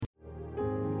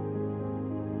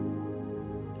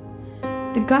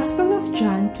The Gospel of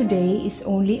John today is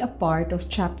only a part of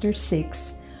chapter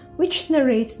 6, which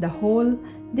narrates the whole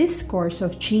discourse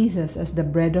of Jesus as the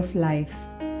bread of life.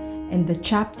 And the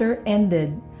chapter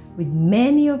ended with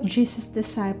many of Jesus'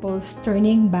 disciples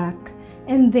turning back,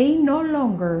 and they no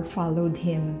longer followed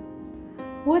him.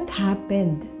 What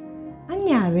happened?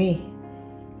 Anyari?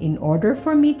 In order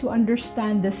for me to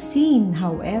understand the scene,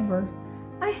 however,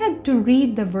 I had to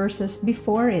read the verses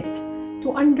before it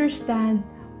to understand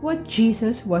what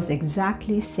Jesus was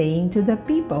exactly saying to the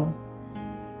people.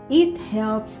 It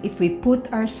helps if we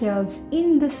put ourselves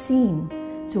in the scene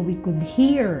so we could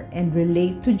hear and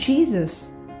relate to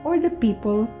Jesus or the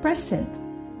people present.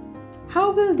 How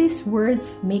will these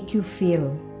words make you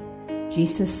feel?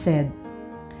 Jesus said,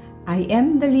 "I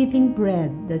am the living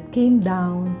bread that came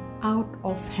down out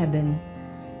of heaven.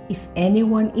 If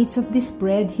anyone eats of this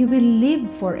bread, he will live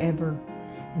forever.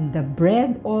 And the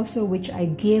bread also which I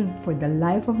give for the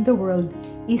life of the world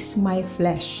is my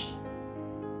flesh."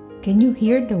 Can you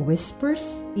hear the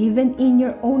whispers even in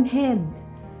your own head?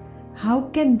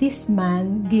 How can this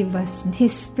man give us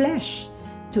his flesh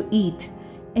to eat?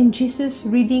 And Jesus,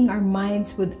 reading our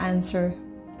minds, would answer,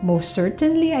 "Most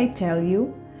certainly I tell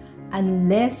you,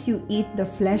 unless you eat the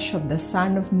flesh of the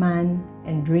Son of Man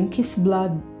and drink his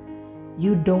blood,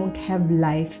 you don't have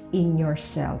life in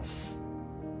yourselves."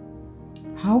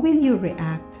 How will you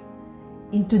react?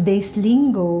 In today's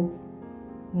lingo,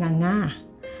 nga.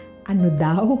 Ano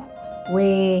daw?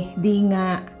 We, di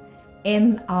nga,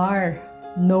 NR,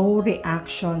 no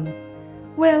reaction.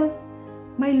 Well,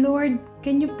 my Lord,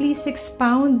 can you please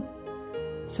expound?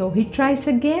 So he tries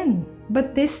again,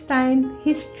 but this time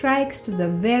he strikes to the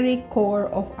very core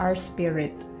of our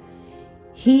spirit.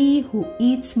 "He who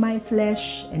eats my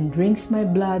flesh and drinks my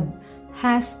blood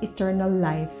has eternal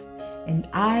life, and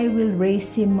I will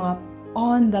raise him up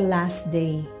on the last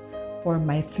day. For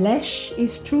my flesh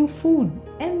is true food,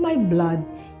 and my blood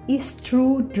is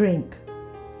true drink.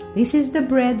 This is the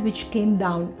bread which came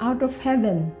down out of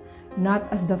heaven, not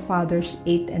as the fathers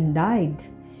ate and died.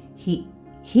 He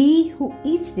who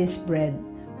eats this bread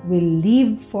will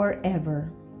live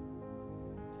forever."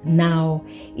 Now,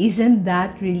 isn't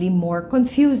that really more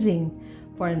confusing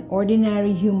for an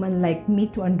ordinary human like me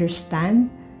to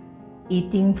understand?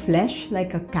 Eating flesh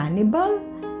like a cannibal?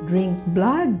 Drink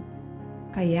blood?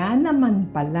 Kaya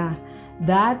naman pala,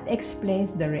 that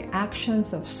explains the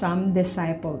reactions of some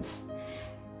disciples.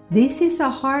 This is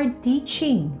a hard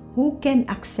teaching. Who can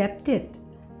accept it?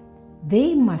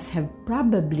 They must have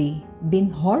probably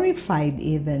been horrified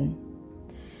even.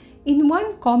 In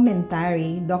one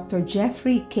commentary, Dr.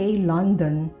 Jeffrey K.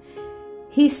 London,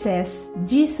 he says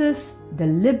Jesus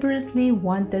deliberately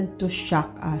wanted to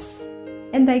shock us.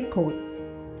 And I quote,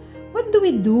 "What do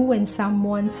we do when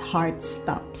someone's heart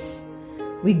stops?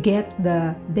 We get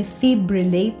the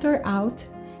defibrillator out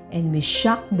and we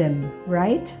shock them,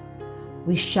 right?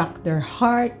 We shock their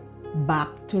heart back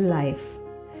to life."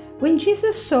 When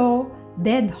Jesus saw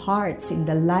dead hearts in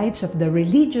the lives of the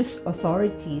religious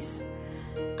authorities,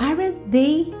 aren't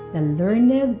they the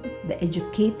learned, the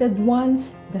educated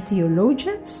ones, the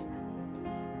theologians?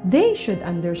 They should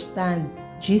understand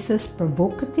Jesus'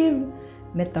 provocative,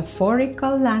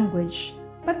 metaphorical language,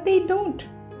 but they don't.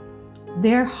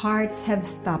 Their hearts have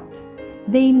stopped.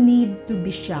 They need to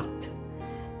be shocked.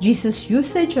 Jesus'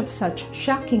 usage of such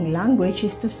shocking language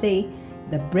is to say,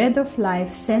 the bread of life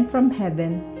sent from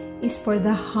heaven is for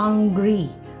the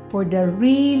hungry, for the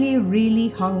really,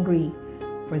 really hungry,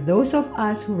 for those of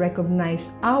us who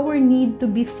recognize our need to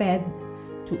be fed,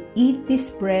 to eat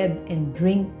this bread and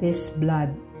drink this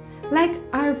blood, like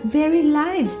our very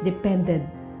lives depended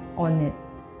on it.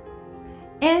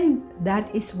 And that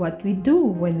is what we do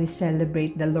when we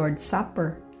celebrate the Lord's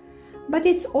Supper. But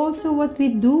it's also what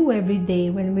we do every day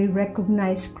when we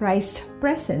recognize Christ's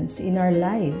presence in our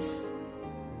lives.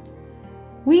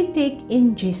 We take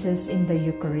in Jesus in the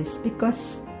Eucharist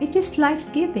because it is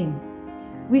life-giving.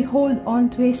 We hold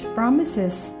on to His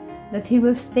promises that He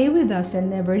will stay with us and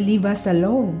never leave us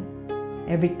alone.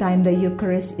 Every time the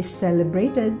Eucharist is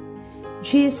celebrated,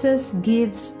 Jesus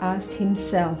gives us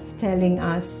Himself, telling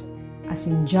us, as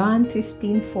in John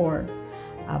 15:4,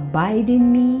 "Abide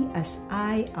in me as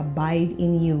I abide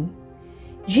in you."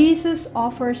 Jesus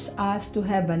offers us to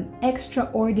have an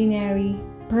extraordinary,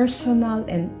 personal,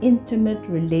 and intimate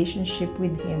relationship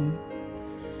with Him.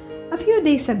 A few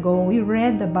days ago, we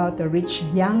read about a rich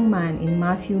young man in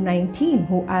Matthew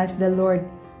 19 who asked the Lord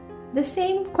the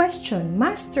same question,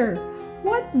 "Master,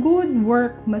 what good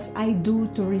work must I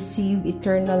do to receive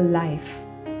eternal life?"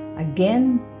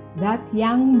 Again, that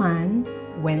young man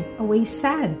went away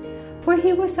sad, For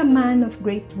he was a man of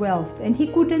great wealth, and he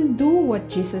couldn't do what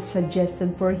Jesus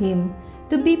suggested for him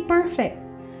to be perfect.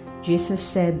 Jesus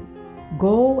said,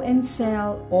 "Go and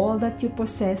sell all that you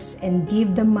possess and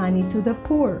give the money to the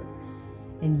poor,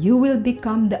 and you will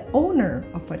become the owner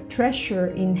of a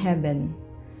treasure in heaven.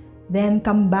 Then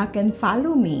come back and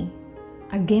follow me."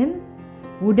 Again,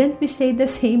 wouldn't we say the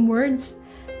same words?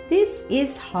 This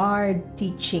is hard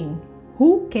teaching.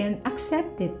 Who can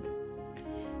accept it?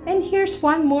 And here's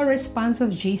one more response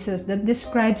of Jesus that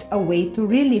describes a way to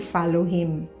really follow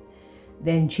him.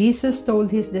 Then Jesus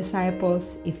told his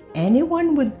disciples, "If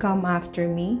anyone would come after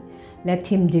me,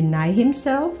 let him deny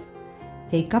himself,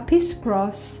 take up his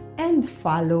cross, and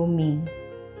follow me."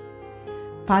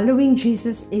 Following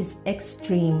Jesus is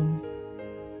extreme.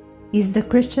 Is the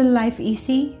Christian life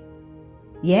easy?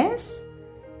 Yes?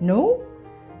 No?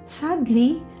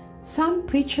 Sadly, some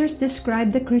preachers describe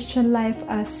the Christian life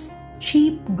as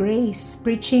cheap grace,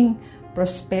 preaching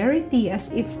prosperity as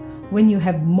if when you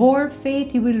have more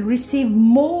faith, you will receive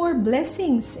more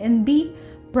blessings and be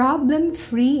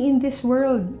problem-free in this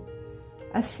world.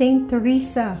 As Saint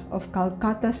Teresa of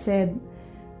Calcutta said,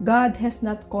 God has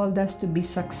not called us to be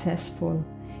successful.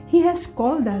 He has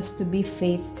called us to be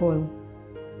faithful.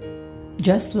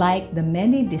 Just like the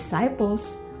many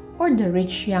disciples or the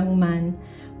rich young man,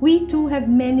 we too have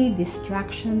many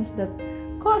distractions that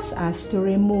cause us to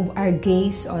remove our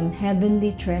gaze on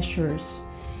heavenly treasures.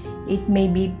 It may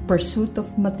be pursuit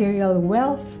of material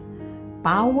wealth,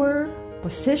 power,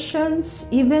 positions,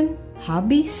 even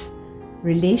hobbies,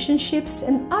 relationships,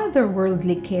 and other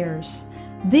worldly cares.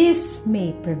 This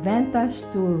may prevent us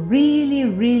to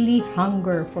really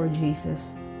hunger for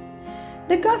Jesus.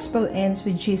 The Gospel ends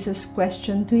with Jesus'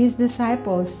 question to his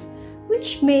disciples,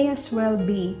 which may as well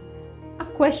be a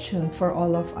question for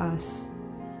all of us.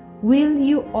 Will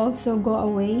you also go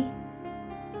away?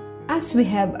 As we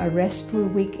have a restful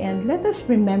weekend, let us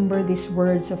remember these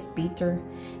words of Peter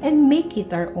and make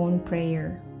it our own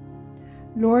prayer.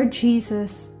 Lord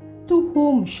Jesus, to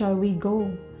whom shall we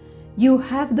go? You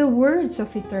have the words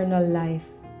of eternal life.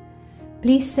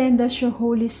 Please send us your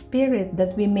Holy Spirit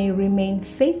that we may remain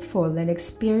faithful and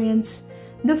experience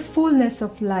the fullness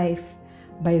of life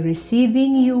by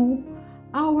receiving you,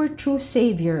 our true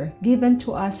Savior, given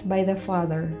to us by the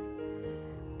Father,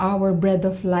 our bread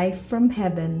of life from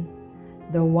heaven,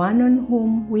 the one on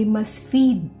whom we must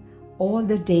feed all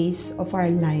the days of our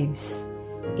lives.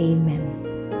 Amen.